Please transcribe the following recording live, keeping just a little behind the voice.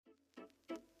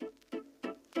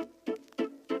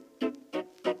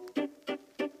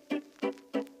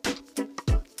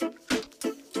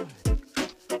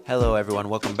Hello, everyone.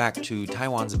 Welcome back to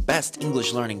Taiwan's best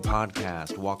English learning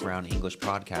podcast, Walk Around English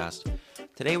Podcast.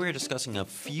 Today, we're discussing a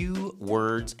few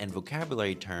words and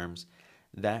vocabulary terms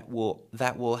that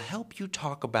will help you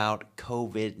talk about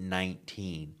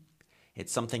COVID-19.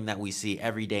 It's something that we see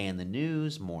every day in the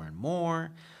news, more and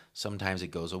more. Sometimes it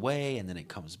goes away and then it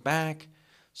comes back.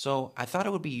 So I thought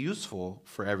it would be useful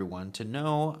for everyone to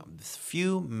know a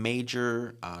few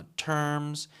major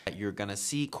terms that you're going to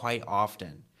see quite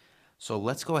often. So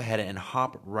let's go ahead and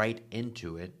hop right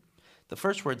into it. The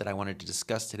first word that I wanted to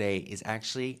discuss today is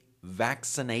actually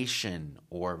vaccination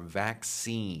or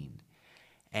vaccine.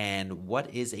 And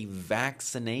what is a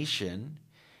vaccination?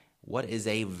 What is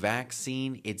a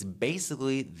vaccine? It's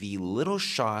basically the little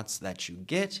shots that you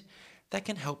get that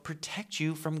can help protect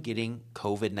you from getting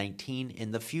COVID-19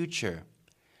 in the future.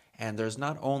 And there's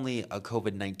not only a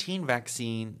COVID-19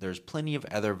 vaccine, there's plenty of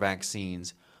other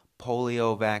vaccines,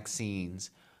 polio vaccines,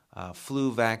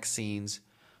 flu vaccines.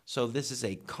 So this is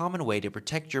a common way to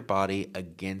protect your body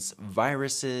against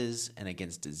viruses and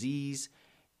against disease.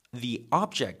 The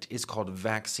object is called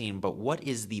vaccine, but what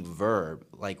is the verb?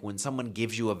 Like when someone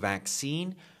gives you a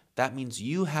vaccine, that means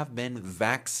you have been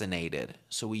vaccinated.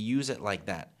 So we use it like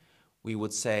that. We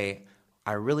would say,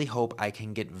 I really hope I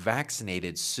can get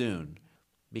vaccinated soon,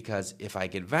 because if I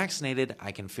get vaccinated,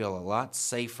 I can feel a lot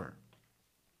safer.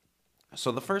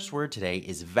 So the first word today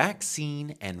is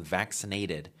vaccine and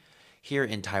vaccinated. Here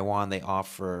in Taiwan, they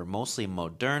offer mostly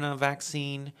Moderna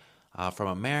vaccine. From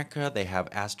America, they have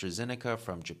AstraZeneca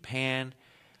from Japan.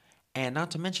 And not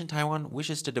to mention, Taiwan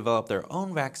wishes to develop their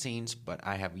own vaccines, but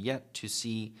I have yet to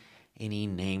see any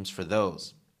names for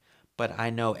those. But I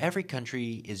know every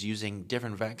country is using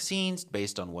different vaccines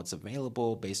based on what's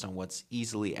available, based on what's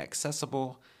easily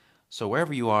accessible. So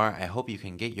wherever you are, I hope you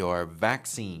can get your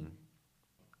vaccine.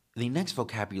 The next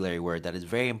vocabulary word that is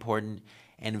very important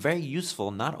and very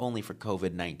useful not only for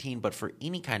COVID-19 but for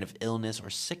any kind of illness or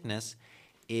sickness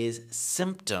is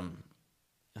symptom.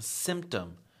 A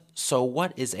symptom. So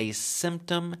what is a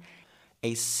symptom?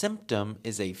 A symptom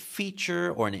is a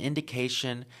feature or an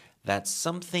indication that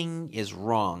something is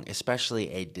wrong,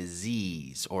 especially a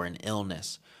disease or an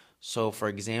illness. So for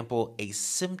example, a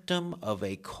symptom of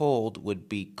a cold would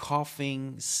be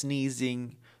coughing,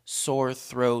 sneezing, sore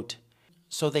throat.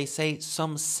 So they say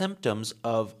some symptoms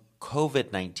of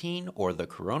COVID-19 or the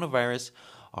coronavirus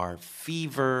are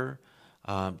fever,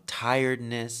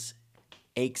 tiredness,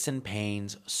 aches and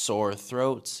pains, sore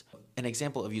throats. An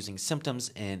example of using symptoms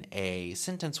in a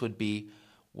sentence would be,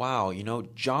 wow,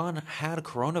 John had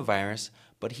coronavirus,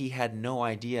 but he had no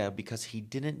idea because he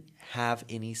didn't have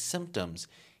any symptoms.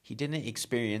 He didn't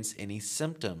experience any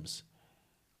symptoms.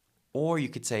 Or you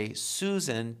could say,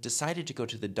 Susan decided to go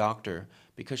to the doctor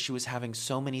because she was having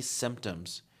so many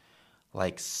symptoms,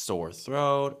 like sore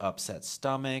throat, upset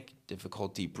stomach,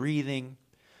 difficulty breathing.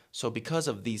 So because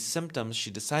of these symptoms,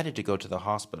 she decided to go to the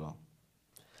hospital.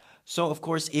 So of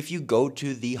course, if you go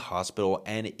to the hospital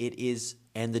and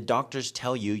the doctors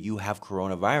tell you you have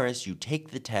coronavirus, you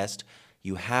take the test,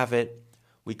 you have it,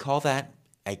 we call that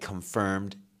a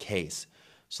confirmed case.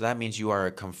 So that means you are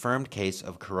a confirmed case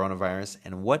of coronavirus.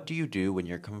 And what do you do when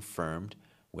you're confirmed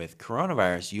with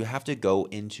coronavirus? You have to go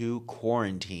into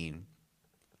quarantine.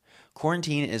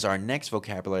 Quarantine is our next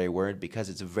vocabulary word because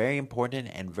it's very important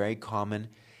and very common,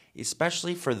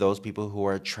 especially for those people who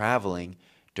are traveling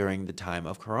during the time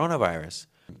of coronavirus.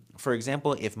 For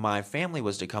example, if my family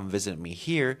was to come visit me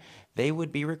here, they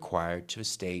would be required to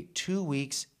stay 2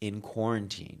 weeks in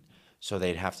quarantine. So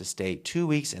they'd have to stay 2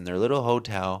 weeks in their little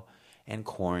hotel and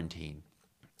quarantine.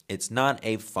 It's not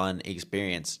a fun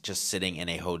experience just sitting in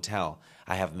a hotel.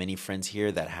 I have many friends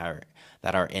here that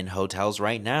are in hotels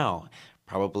right now,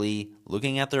 probably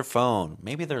looking at their phone.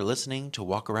 Maybe they're listening to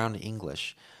Walk Around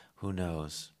English. Who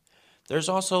knows? There's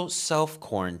also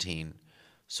self-quarantine.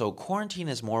 So quarantine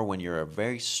is more when you're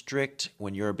very strict,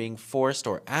 when you're being forced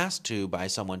or asked to by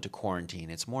someone to quarantine.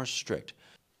 It's more strict.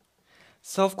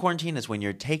 Self-quarantine is when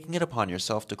you're taking it upon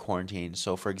yourself to quarantine.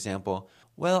 So for example,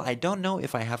 well, I don't know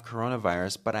if I have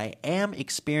coronavirus, but I am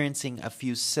experiencing a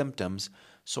few symptoms,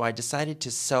 so I decided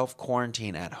to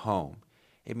self-quarantine at home.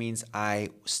 It means I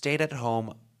stayed at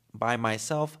home by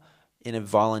myself in a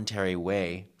voluntary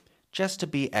way, just to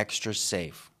be extra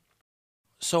safe.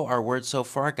 So our words so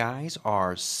far, guys,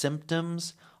 are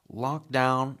symptoms,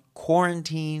 lockdown,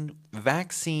 quarantine,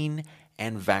 vaccine,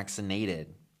 and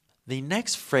vaccinated. The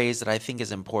next phrase that I think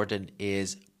is important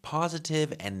is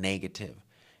positive and negative.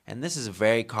 And this is a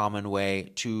very common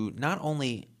way to not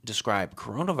only describe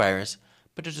coronavirus,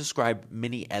 but to describe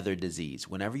many other disease.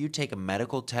 Whenever you take a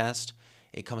medical test,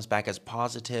 it comes back as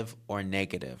positive or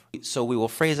negative. So we will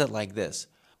phrase it like this.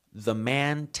 The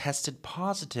man tested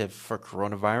positive for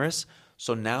coronavirus,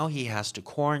 so now he has to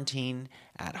quarantine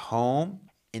at home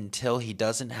until he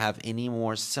doesn't have any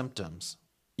more symptoms.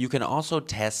 You can also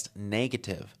test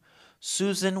negative.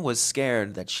 Susan was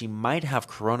scared that she might have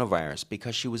coronavirus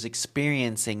because she was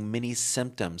experiencing many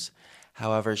symptoms.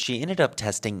 However, she ended up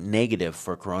testing negative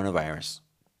for coronavirus.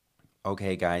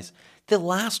 Okay, guys, the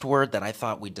last word that I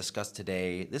thought we'd discuss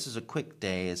today, this is a quick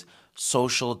day, is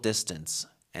social distance.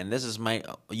 And this is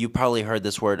you probably heard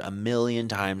this word a million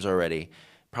times already.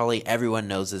 Probably everyone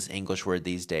knows this English word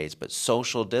these days, but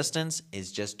social distance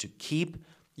is just to keep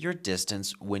your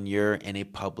distance when you're in a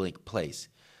public place.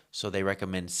 So they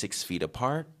recommend 6 feet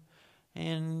apart.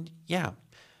 And yeah,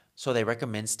 so they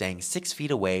recommend staying 6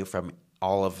 feet away from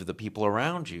all of the people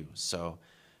around you. So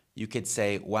you could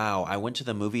say, wow, I went to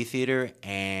the movie theater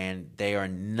and they are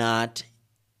not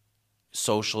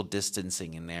social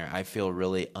distancing in there. I feel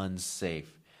really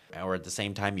unsafe. Or at the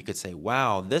same time, you could say,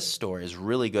 wow, this store is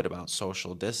really good about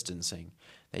social distancing.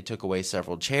 They took away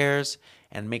several chairs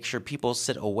and make sure people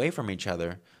sit away from each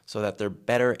other so that they're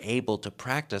better able to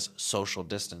practice social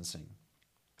distancing.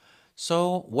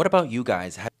 So what about you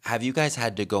guys? Have you guys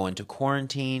had to go into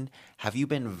quarantine? Have you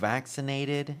been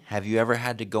vaccinated? Have you ever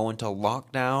had to go into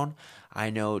lockdown? I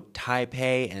know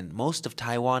Taipei and most of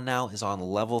Taiwan now is on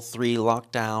level 3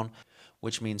 lockdown,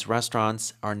 which means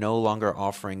restaurants are no longer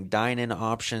offering dine-in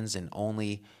options, and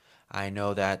I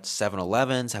know that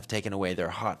 7-Elevens have taken away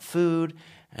their hot food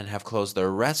and have closed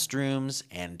their restrooms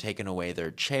and taken away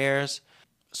their chairs.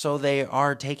 So they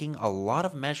are taking a lot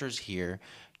of measures here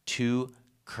to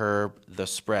curb the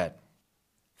spread.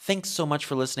 Thanks so much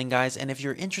for listening, guys. And if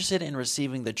you're interested in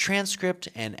receiving the transcript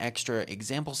and extra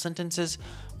example sentences,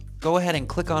 go ahead and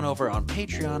click on over on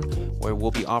Patreon, where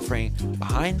we'll be offering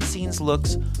behind-the-scenes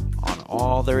looks on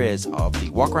all there is of the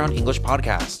Walk Around English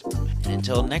podcast. And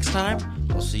until next time,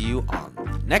 we'll see you on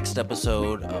the next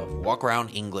episode of Walk Around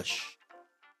English.